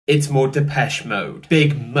It's more Depeche Mode.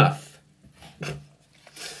 Big Muff.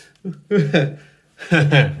 What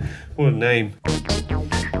a name.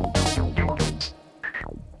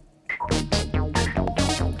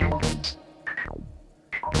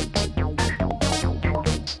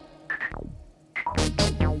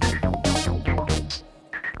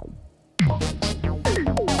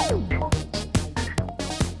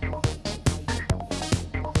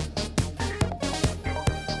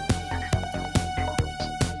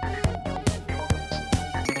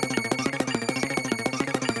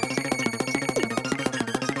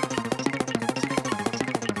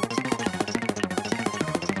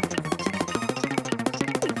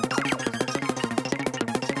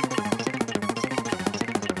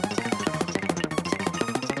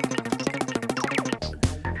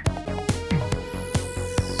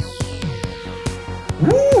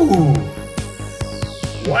 Woo!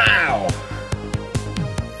 Wow!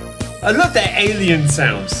 I love that alien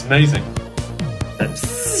sound. It's amazing.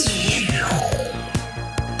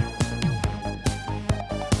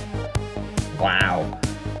 Wow.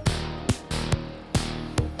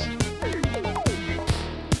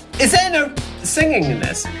 Is there no singing in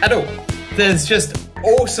this at all? There's just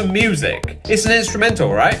awesome music. It's an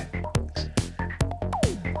instrumental, right?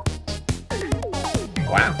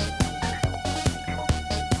 Wow.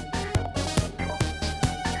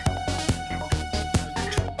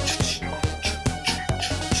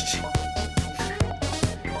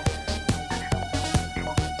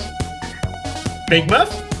 Big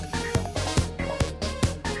Muff?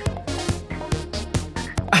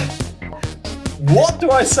 What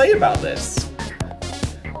do I say about this?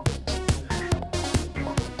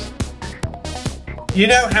 You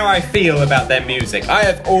know how I feel about their music. I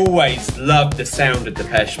have always loved the sound of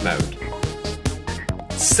Depeche Mode.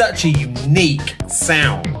 Such a unique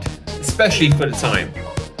sound, especially for the time.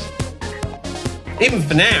 Even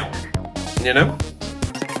for now, you know?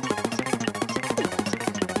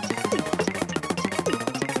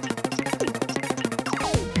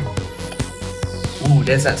 Ooh,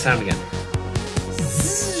 there's that sound again.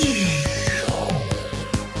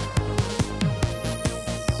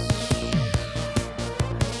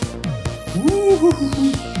 Ooh.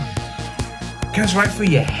 Goes right through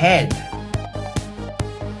your head.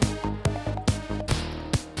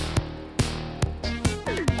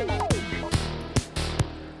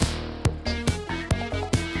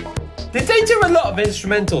 Did they do a lot of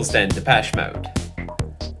instrumentals then, Depeche Mode?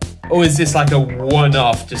 Or is this like a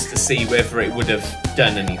one-off just to see whether it would have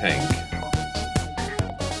done anything?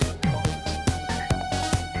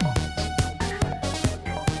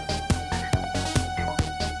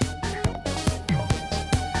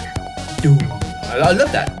 Doom. I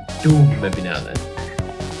love that. Doom every now and then.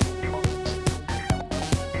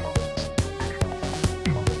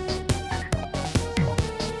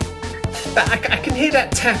 But I can hear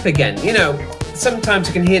that tap again, you know. Sometimes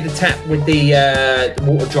I can hear the tap with the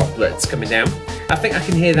water droplets coming down. I think I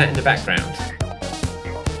can hear that in the background.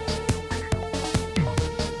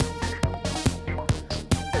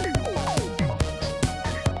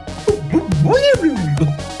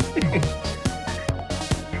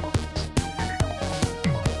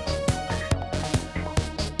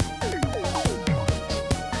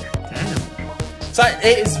 Damn. It's like,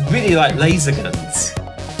 it is really like laser guns.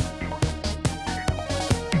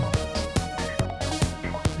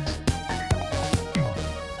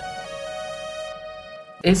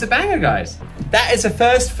 It's a banger, guys. That is a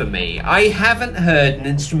first for me. I haven't heard an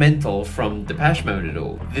instrumental from Depeche Mode at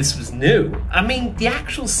all. This was new. I mean, the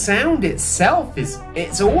actual sound itself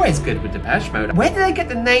it's always good with Depeche Mode. Where did they get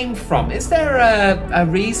the name from? Is there a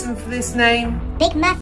reason for this name? Big Muff.